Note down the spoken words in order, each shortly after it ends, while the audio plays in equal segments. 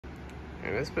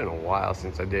And it's been a while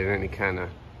since I did any kind of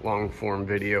long form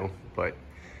video, but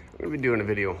I'm gonna be doing a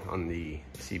video on the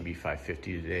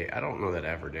CB550 today. I don't know that I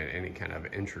ever did any kind of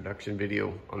introduction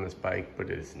video on this bike,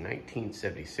 but it is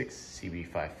 1976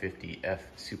 CB550F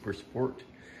Super Sport.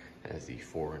 It has the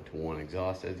 4-into-1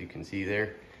 exhaust, as you can see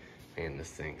there. And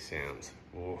this thing sounds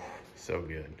so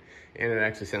good. And it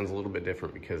actually sounds a little bit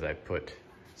different because I put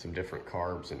some different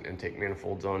carbs and intake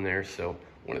manifolds on there. So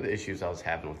one of the issues I was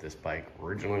having with this bike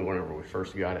originally whenever we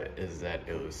first got it is that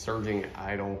it was surging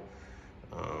idle.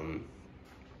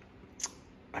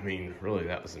 I mean, really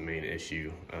that was the main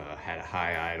issue. Had a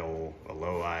high idle, a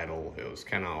low idle. It was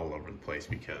kind of all over the place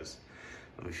because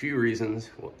of a few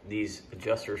reasons. Well, these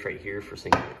adjusters right here for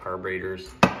syncing the carburetors,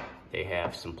 they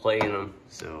have some play in them.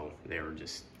 So they were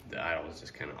just, the idle was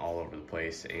just kind of all over the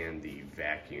place, and the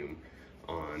vacuum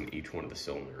on each one of the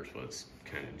cylinders was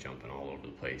kind of jumping all over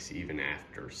the place, even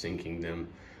after syncing them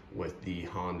with the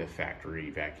Honda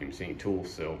factory vacuum sync tool.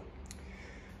 So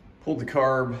pulled the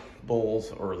carb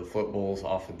bowls or the foot bowls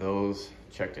off of those,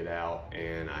 checked it out,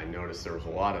 and I noticed there was a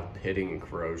lot of pitting and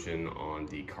corrosion on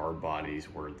the carb bodies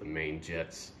where the main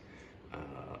jets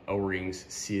O-rings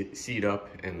seat up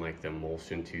and like the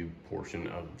emulsion tube portion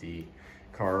of the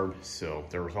carb. So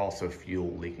there was also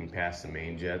fuel leaking past the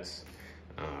main jets,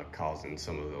 causing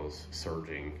some of those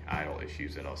surging idle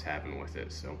issues that I was having with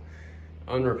it. So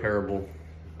unrepairable,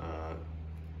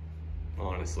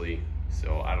 honestly.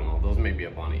 So I don't know, those may be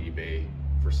up on eBay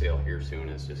for sale here soon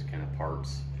as just kind of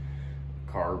parts,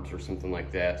 carbs or something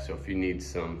like that. So if you need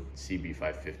some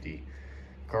CB550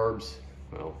 carbs,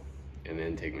 well, and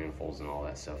intake manifolds and all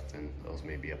that stuff, then those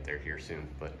may be up there here soon.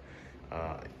 But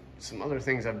some other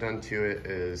things I've done to it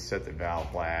is set the valve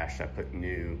flash. I put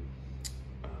new,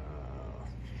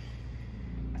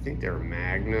 I think they're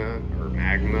magma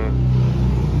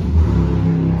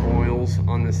coils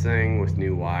on this thing with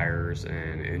new wires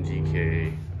and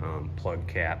NGK plug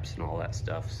caps and all that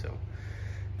stuff. So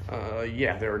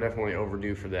yeah, they were definitely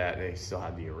overdue for that. They still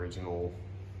had the original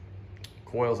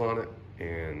coils on it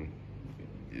and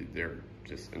they're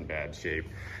just in bad shape.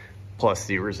 Plus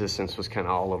the resistance was kind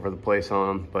of all over the place on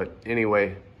them. But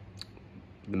anyway,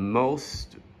 the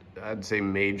most, I'd say,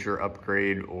 major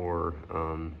upgrade or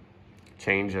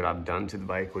change that I've done to the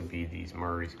bike would be these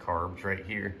Murray's carbs right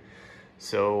here.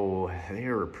 So they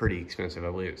were pretty expensive. I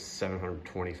believe it's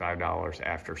 $725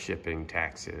 after shipping,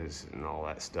 taxes, and all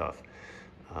that stuff.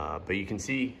 But you can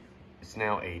see it's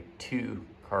now a 2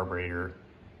 carburetor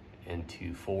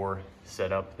into 4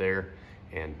 setup there.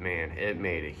 And man, it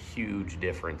made a huge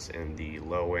difference in the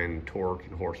low end torque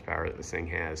and horsepower that this thing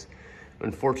has.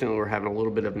 Unfortunately, we're having a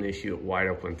little bit of an issue at wide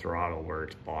open throttle where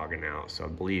it's bogging out. So I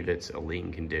believe it's a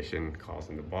lean condition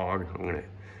causing the bog. I'm gonna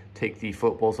take the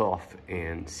footballs off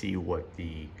and see what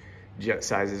the jet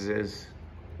sizes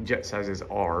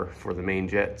are for the main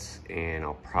jets, and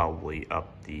I'll probably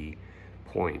up the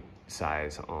point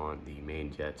size on the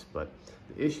main jets. But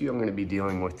the issue I'm gonna be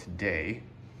dealing with today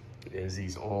is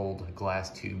these old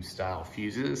glass tube style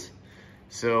fuses.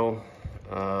 So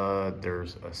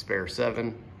there's a spare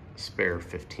 7, a spare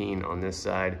 15 on this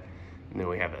side, and then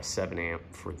we have a 7 amp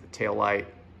for the tail light,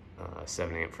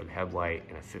 7 amp for the headlight,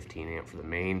 and a 15 amp for the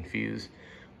main fuse.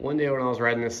 One day when I was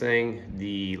riding this thing,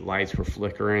 the lights were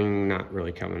flickering, not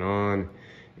really coming on,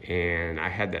 and I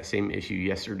had that same issue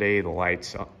yesterday.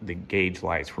 The gauge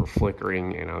lights were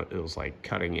flickering, and it was like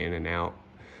cutting in and out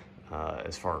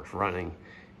as far as running.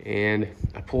 And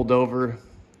I pulled over,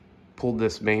 pulled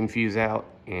this main fuse out,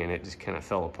 and it just kind of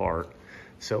fell apart.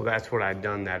 So that's what I'd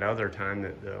done that other time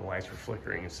that the lights were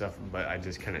flickering and stuff, but I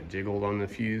just kind of jiggled on the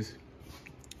fuse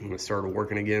and it started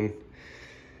working again.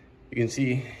 You can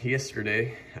see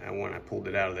yesterday when I pulled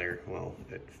it out of there, well,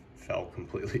 it fell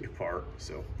completely apart.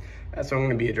 So that's what I'm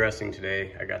gonna be addressing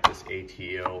today. I got this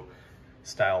ATO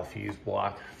style fuse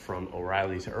block from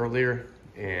O'Reilly's earlier,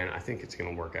 and I think it's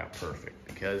gonna work out perfect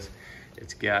because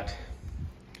it's got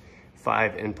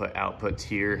 5 input outputs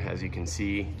here, as you can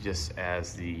see, just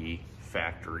as the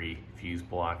factory fuse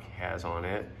block has on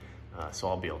it. So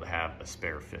I'll be able to have a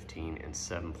spare 15 and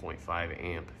 7.5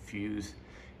 amp fuse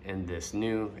in this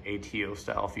new ATO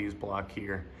style fuse block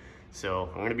here. So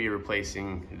I'm gonna be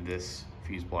replacing this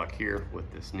fuse block here with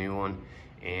this new one,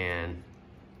 and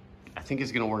I think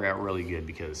it's gonna work out really good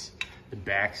because the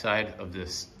backside of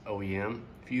this OEM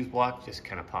fuse block just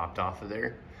kind of popped off of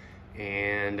there.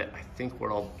 And I think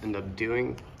what I'll end up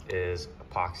doing is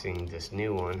epoxying this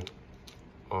new one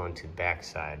onto the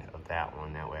backside of that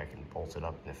one. That way I can bolt it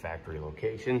up in the factory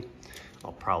location.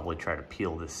 I'll probably try to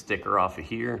peel this sticker off of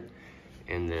here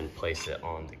and then place it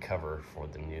on the cover for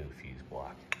the new fuse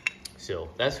block. So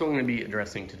that's what I'm gonna be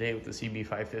addressing today with the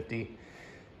CB550.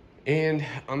 And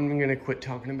I'm gonna quit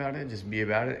talking about it, just be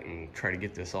about it and try to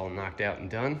get this all knocked out and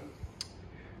done.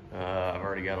 I've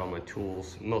already got all my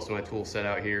tools, most of my tools set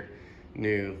out here,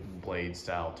 new blade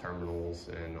style terminals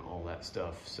and all that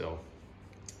stuff. So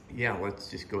yeah, let's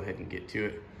just go ahead and get to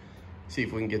it. See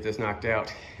if we can get this knocked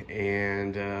out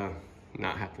and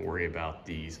not have to worry about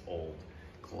these old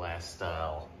glass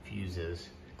style fuses,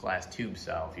 glass tube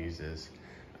style fuses,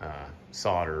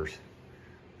 solders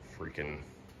freaking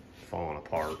falling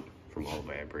apart from all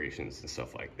the vibrations and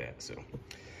stuff like that. So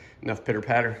enough pitter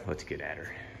patter, let's get at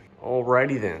her.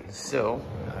 Alrighty then, so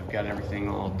I've got everything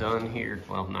all done here.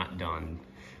 Well, not done,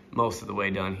 most of the way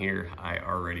done here. I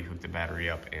already hooked the battery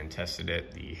up and tested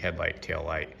it. The headlight, tail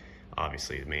light,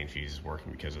 obviously the main fuse is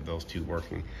working because of those two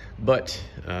working, but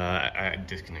I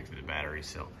disconnected the battery,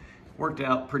 so worked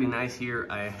out pretty nice here.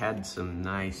 I had some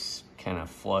nice kind of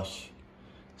flush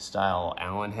style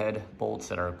Allen head bolts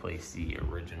that I replaced the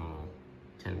original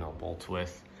 10mm bolts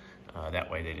with. That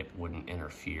way that it wouldn't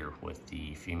interfere with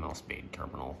the female spade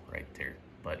terminal right there.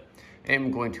 But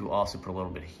I'm going to also put a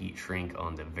little bit of heat shrink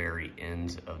on the very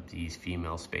ends of these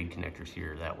female spade connectors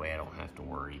here. That way I don't have to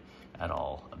worry at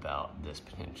all about this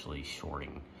potentially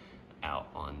shorting out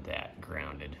on that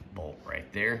grounded bolt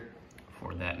right there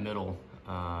for that middle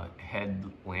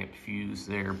headlamp fuse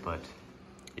there. But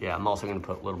yeah, I'm also going to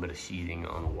put a little bit of sheathing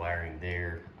on the wiring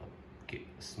there. I'll get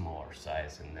a smaller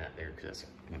size than that there because that's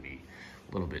going to be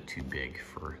a little bit too big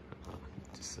for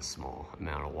just a small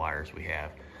amount of wires we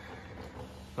have.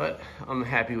 But I'm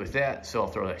happy with that, so I'll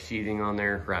throw that sheathing on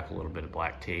there, wrap a little bit of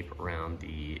black tape around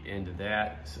the end of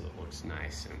that so it looks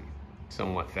nice and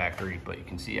somewhat factory. But you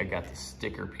can see I got the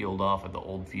sticker peeled off of the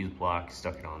old fuse block,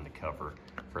 stuck it on the cover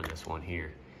for this one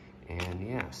here. And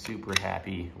yeah, super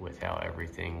happy with how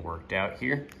everything worked out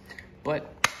here.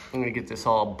 But I'm gonna get this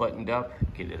all buttoned up,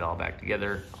 get it all back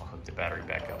together. I'll hook the battery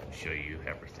back up and show you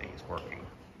everything is working.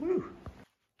 Woo.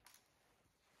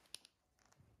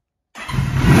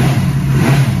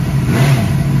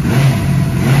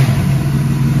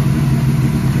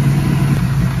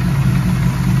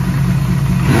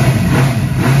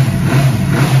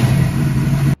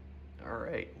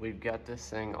 We've got this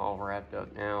thing all wrapped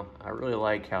up now. I really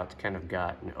like how it's kind of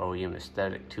got an OEM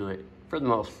aesthetic to it. For the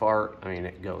most part, I mean,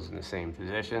 it goes in the same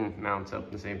position, mounts up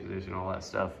in the same position, all that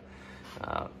stuff.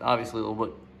 Obviously a little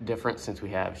bit different since we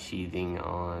have sheathing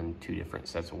on two different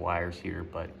sets of wires here,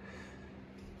 but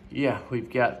yeah,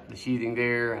 we've got the sheathing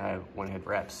there. I went ahead and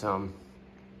wrapped some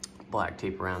black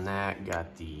tape around that,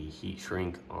 got the heat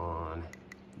shrink on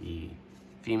the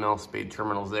female spade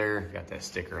terminals there, got that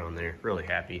sticker on there. Really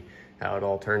happy how it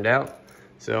all turned out.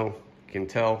 So you can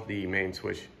tell the main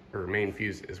switch or main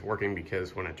fuse is working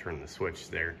because when I turn the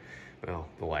switch there, well,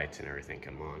 the lights and everything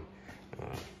come on.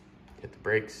 Hit the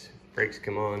brakes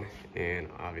come on, and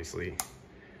obviously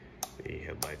the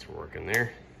headlights were working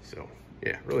there. So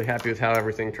yeah, really happy with how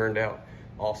everything turned out.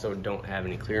 Also don't have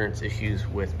any clearance issues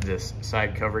with this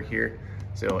side cover here.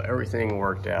 So everything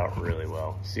worked out really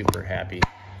well. Super happy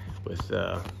with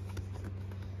how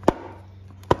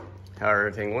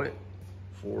everything went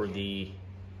for the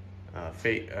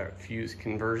fuse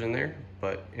conversion there.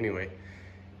 But anyway,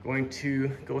 going to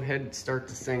go ahead and start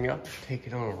this thing up, take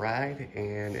it on a ride,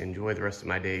 and enjoy the rest of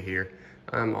my day here.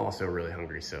 I'm also really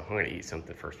hungry, so I'm gonna eat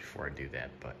something first before I do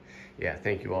that. But yeah,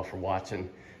 thank you all for watching.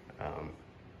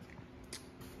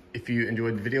 If you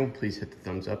enjoyed the video, please hit the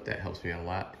thumbs up. That helps me out a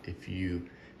lot. If you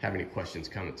have any questions,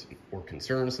 comments, or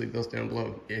concerns, leave those down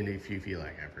below. And if you feel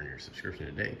like I've earned your subscription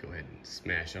today, go ahead and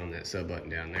smash on that sub button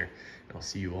down there. I'll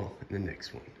see you all in the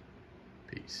next one.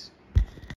 Peace.